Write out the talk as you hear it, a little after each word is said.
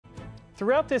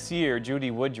Throughout this year,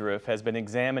 Judy Woodruff has been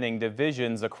examining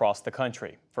divisions across the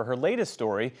country. For her latest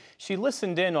story, she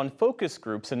listened in on focus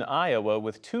groups in Iowa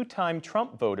with two-time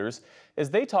Trump voters as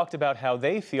they talked about how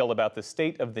they feel about the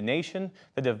state of the nation,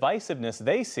 the divisiveness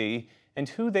they see, and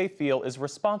who they feel is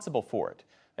responsible for it.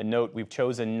 A note, we've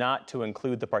chosen not to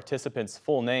include the participants'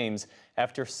 full names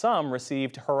after some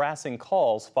received harassing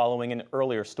calls following an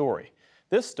earlier story.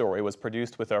 This story was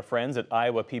produced with our friends at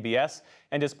Iowa PBS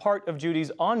and is part of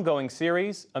Judy's ongoing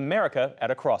series, America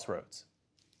at a Crossroads.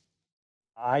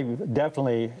 I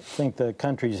definitely think the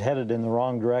country's headed in the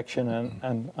wrong direction,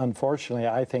 and unfortunately,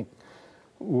 I think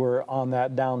we're on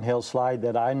that downhill slide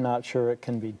that I'm not sure it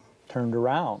can be turned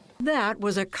around. That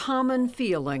was a common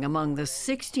feeling among the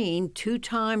 16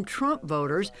 two-time Trump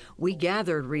voters we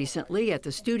gathered recently at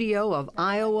the studio of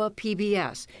Iowa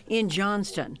PBS in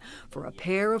Johnston for a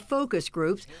pair of focus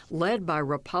groups led by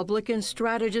Republican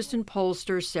strategist and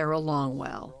pollster Sarah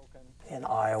Longwell. In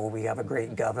Iowa, we have a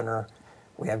great governor.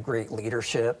 We have great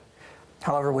leadership.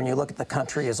 However, when you look at the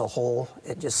country as a whole,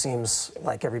 it just seems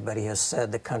like everybody has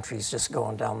said the country's just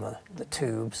going down the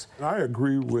tubes. I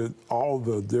agree with all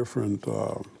the different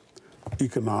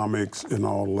economics and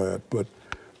all that, but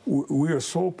we are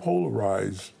so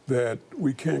polarized that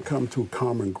we can't come to a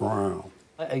common ground.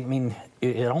 I mean,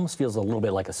 it almost feels a little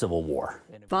bit like a civil war.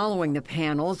 Following the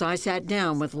panels, I sat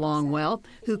down with Longwell,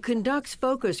 who conducts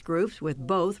focus groups with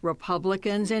both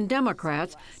Republicans and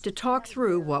Democrats, to talk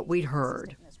through what we'd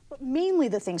heard. Mainly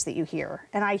the things that you hear,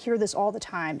 and I hear this all the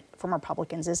time from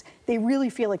Republicans, is they really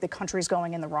feel like the country's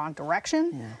going in the wrong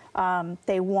direction. Yeah.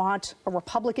 They want a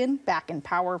Republican back in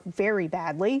power very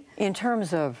badly. In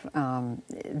terms of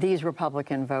these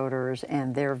Republican voters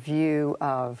and their view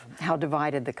of how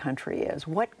divided the country is,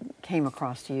 what came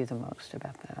across to you the most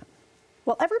about that?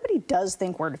 Well, everybody does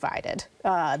think we're divided.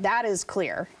 That is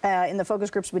clear. In the focus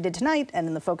groups we did tonight and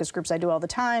in the focus groups I do all the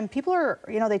time, people are,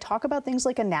 they talk about things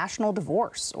like a national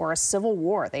divorce or a civil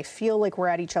war. They feel like we're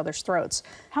at each other's throats.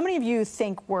 How many of you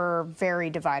think we're very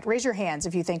divided? Raise your hands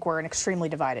if you think we're an extremely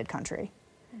divided country.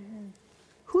 Mm-hmm.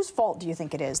 Whose fault do you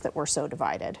think it is that we're so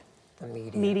divided? The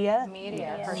media.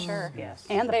 Media, yes. for sure. Yes.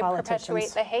 And they perpetuate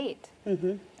the hate.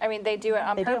 Mm-hmm. I mean, they do it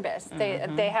on purpose.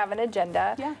 They have an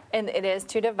agenda, and it is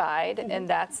to divide, and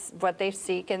that's what they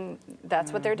seek, and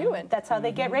that's what they're doing. That's how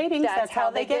they get ratings. That's how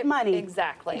they get money.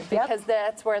 Exactly, because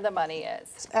that's where the money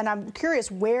is. And I'm curious,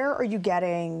 where are you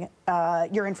getting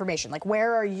your information? Like, what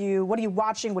are you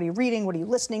watching? What are you reading? What are you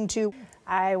listening to?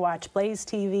 I watch Blaze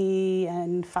TV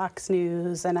and Fox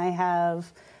News, and I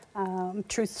have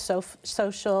Truth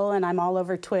Social, and I'm all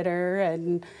over Twitter,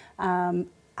 and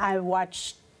I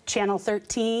watch Channel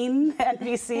 13,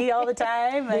 NBC all the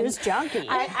time. News junkie.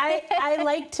 I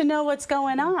like to know what's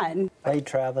going on. Ray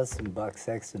Travis and Buck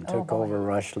Sexton took over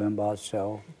Rush Limbaugh's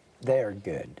show. They're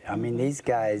good. I mean, these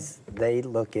guys, they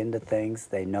look into things.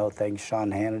 They know things. Sean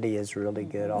Hannity is really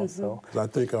good also. I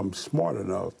think I'm smart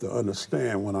enough to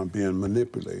understand when I'm being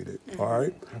manipulated, all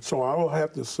right? So I will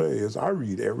have to say is I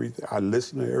read everything, I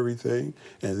listen to everything,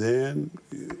 and then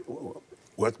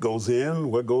what goes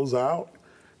in, what goes out,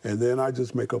 and then I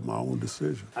just make up my own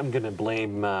decision. I'm going to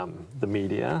blame the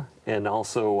media and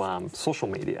also social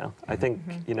media. I think,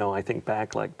 I think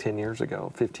back like 10 years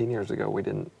ago, 15 years ago,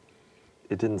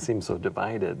 it didn't seem so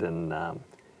divided, and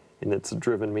it's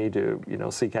driven me to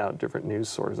seek out different news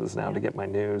sources now to get my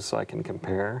news so I can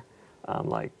compare,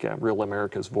 like Real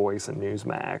America's Voice and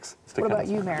Newsmax. What about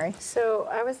you, Mary? So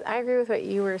I agree with what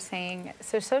you were saying.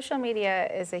 So social media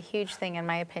is a huge thing in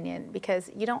my opinion, because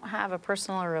you don't have a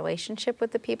personal relationship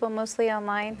with the people mostly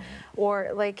online,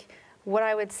 or like what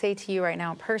I would say to you right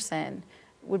now in person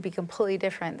would be completely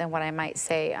different than what I might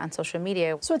say on social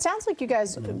media. So it sounds like you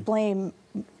guys blame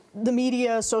the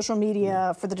media, social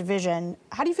media for the division.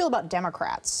 How do you feel about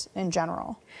Democrats in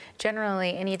general?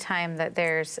 Generally, anytime that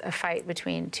there's a fight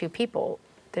between two people,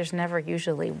 there's never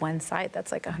usually one side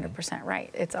that's like 100% right.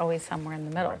 It's always somewhere in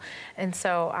the middle. Right. And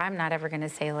so I'm not ever going to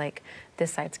say like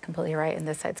this side's completely right and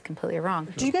this side's completely wrong.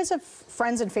 Do you guys have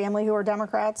friends and family who are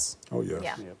Democrats? Oh, yes.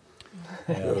 Yeah.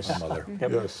 Yes.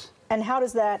 Yes. And how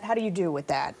do you do with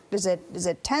that? Is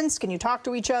it tense? Can you talk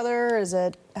to each other?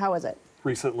 How is it?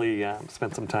 Recently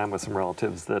spent some time with some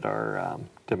relatives that are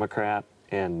Democrat,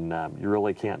 and you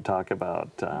really can't talk about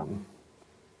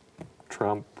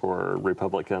Trump or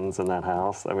Republicans in that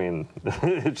house. I mean,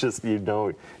 it's just,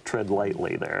 tread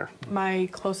lightly there. My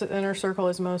closest inner circle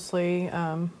is mostly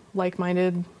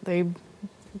like-minded. They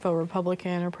vote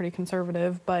Republican or pretty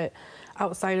conservative, but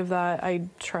outside of that, I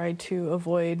try to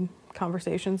avoid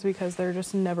conversations because they're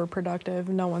just never productive.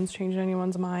 No one's changing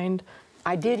anyone's mind.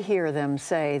 I did hear them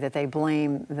say that they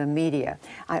blame the media.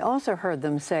 I also heard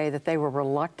them say that they were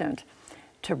reluctant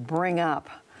to bring up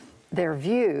their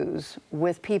views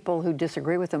with people who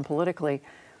disagree with them politically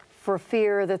for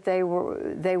fear that they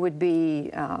would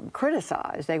be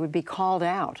criticized, they would be called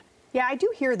out. Yeah, I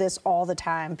do hear this all the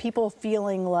time. People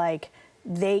feeling like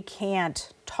they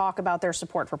can't talk about their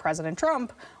support for President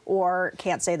Trump or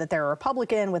can't say that they're a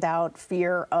Republican without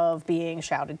fear of being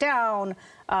shouted down.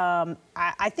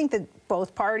 I think that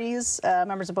both parties,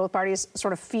 members of both parties,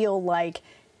 sort of feel like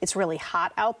it's really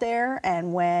hot out there,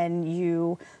 and when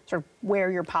you sort of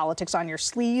wear your politics on your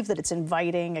sleeve, that it's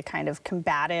inviting a kind of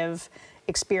combative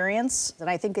experience. And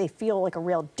I think they feel like a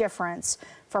real difference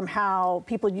from how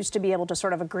people used to be able to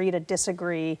sort of agree to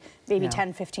disagree maybe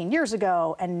 10, 15 years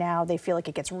ago, and now they feel like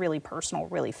it gets really personal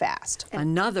really fast.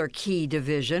 Another key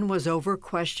division was over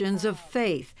questions of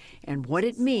faith and what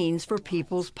it means for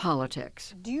people's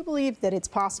politics. Do you believe that it's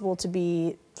possible to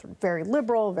be sort of very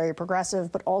liberal, very progressive,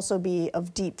 but also be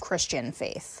of deep Christian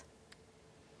faith?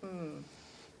 No.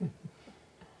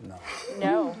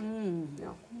 No.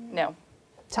 No.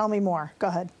 Tell me more. Go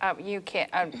ahead. You can't,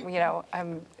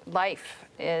 life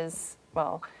is,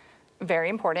 well, very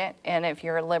important. And if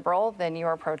you're liberal, then you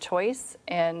are pro-choice,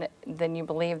 and then you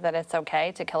believe that it's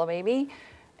okay to kill a baby.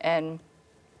 And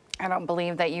I don't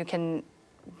believe that you can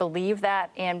believe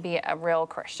that and be a real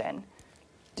Christian.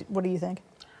 What do you think?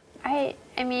 I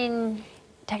mean,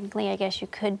 technically, I guess you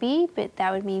could be, but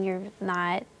that would mean you're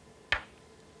not,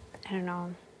 I don't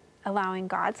know, allowing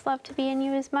God's love to be in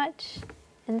you as much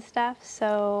and stuff.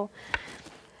 So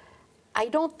I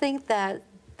don't think that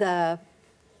the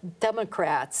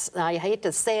Democrats, I hate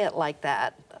to say it like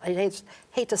that, I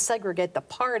hate to segregate the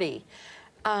party,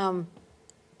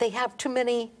 they have too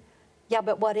many, yeah,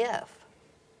 but what if?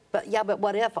 But yeah, but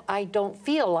what if I don't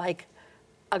feel like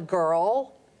a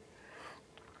girl?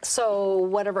 So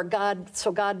whatever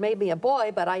God made me a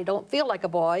boy, but I don't feel like a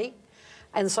boy,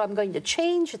 and so I'm going to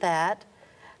change that.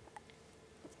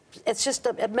 It's just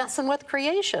messing with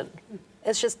creation.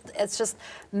 It's just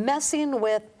messing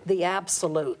with the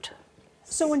absolute.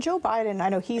 So when Joe Biden, I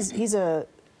know he's a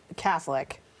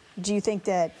Catholic. Do you think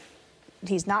that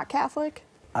he's not Catholic?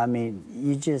 I mean,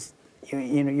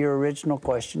 you know, your original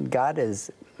question, God is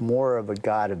more of a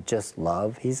God of just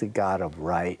love. He's a God of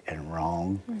right and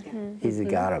wrong. Mm-hmm. He's a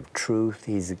God of truth.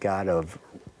 He's a God of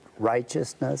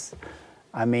righteousness.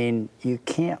 I mean, you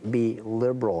can't be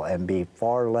liberal and be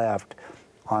far left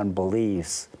on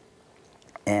beliefs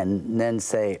and then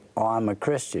say, oh, I'm a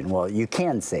Christian. Well, you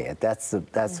can say it. That's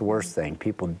the worst thing.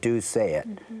 People do say it.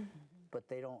 Mm-hmm. But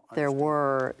they don't understand. There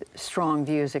were strong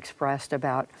views expressed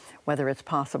about whether it's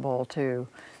possible to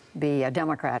be a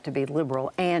Democrat, to be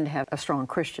liberal, and have a strong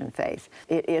Christian faith.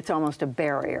 It's almost a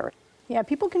barrier. Yeah,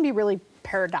 people can be really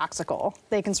paradoxical.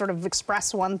 They can sort of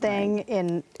express one thing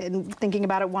in thinking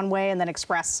about it one way and then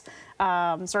express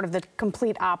sort of the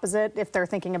complete opposite if they're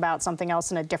thinking about something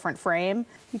else in a different frame.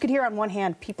 You could hear on one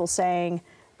hand people saying,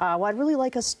 well, I'd really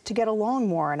like us to get along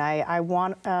more, and I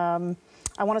want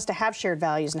us to have shared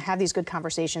values and have these good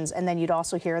conversations. And then you'd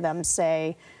also hear them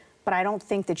say, but I don't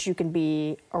think that you can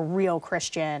be a real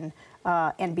Christian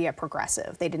and be a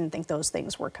progressive. They didn't think those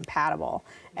things were compatible.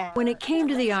 When it came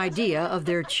to the idea of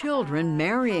their children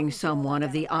marrying someone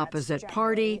of the opposite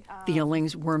party,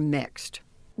 feelings were mixed.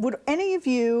 Would any of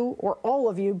you or all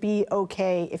of you be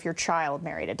okay if your child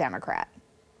married a Democrat?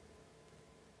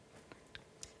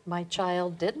 My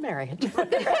child did marry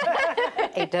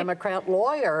a Democrat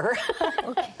lawyer.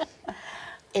 Okay.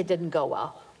 It didn't go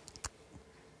well.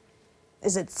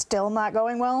 Is it still not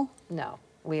going well? No,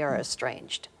 we are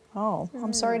estranged. Oh,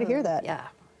 I'm sorry to hear that. Yeah,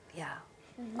 yeah.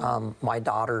 My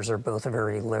daughters are both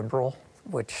very liberal,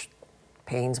 which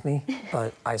pains me,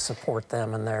 but I support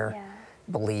them in their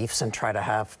beliefs and try to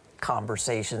have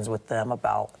conversations with them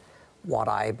about what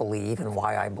I believe and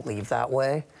why I believe that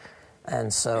way.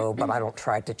 And so, but I don't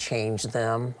try to change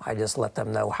them. I just let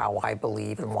them know how I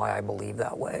believe and why I believe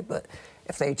that way. But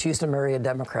if they choose to marry a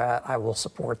Democrat, I will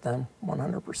support them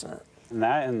 100%. And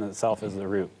that in itself is the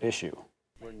root issue.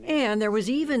 And there was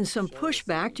even some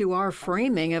pushback to our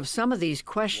framing of some of these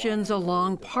questions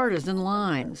along partisan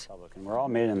lines. We're all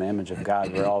made in the image of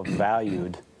God. We're all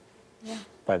valued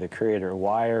by the Creator.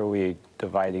 Why are we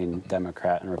dividing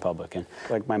Democrat and Republican?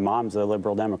 Like, my mom's a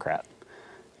liberal Democrat,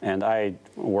 and I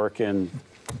work in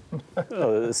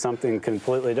something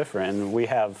completely different, and we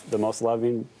have the most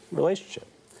loving relationship.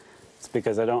 It's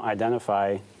because I don't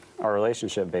identify our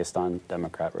relationship based on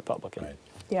Democrat, Republican. Right.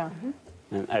 Yeah.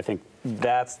 And I think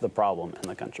that's the problem in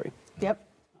the country. Yep.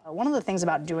 One of the things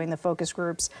about doing the focus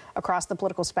groups across the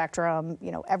political spectrum,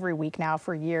 you know, every week now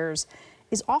for years,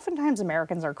 is oftentimes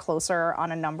Americans are closer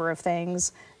on a number of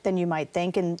things than you might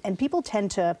think. And people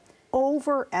tend to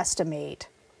overestimate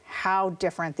how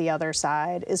different the other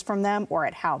side is from them or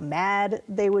at how mad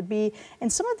they would be.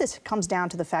 And some of this comes down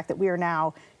to the fact that we are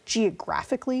now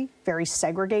geographically very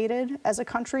segregated as a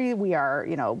country. We are,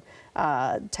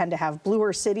 tend to have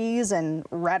bluer cities and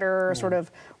redder sort of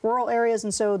rural areas.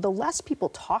 And so the less people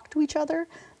talk to each other,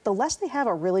 the less they have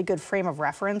a really good frame of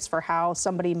reference for how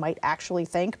somebody might actually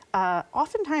think.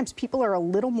 Oftentimes people are a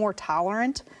little more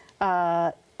tolerant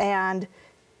and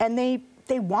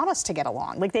they want us to get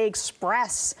along. Like, they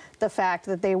express the fact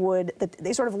that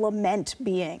they sort of lament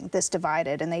being this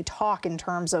divided, and they talk in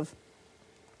terms of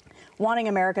wanting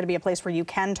America to be a place where you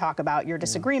can talk about your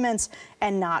disagreements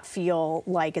and not feel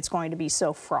like it's going to be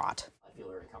so fraught.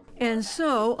 And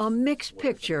so, a mixed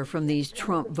picture from these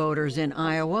Trump voters in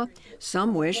Iowa.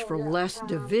 Some wish for less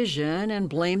division and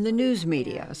blame the news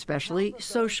media, especially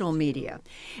social media.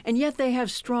 And yet they have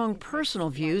strong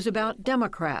personal views about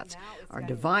Democrats, are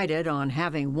divided on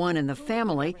having one in the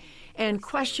family, and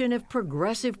question if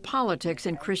progressive politics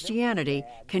and Christianity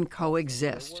can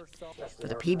coexist. For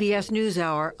the PBS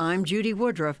NewsHour, I'm Judy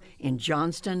Woodruff in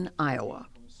Johnston, Iowa.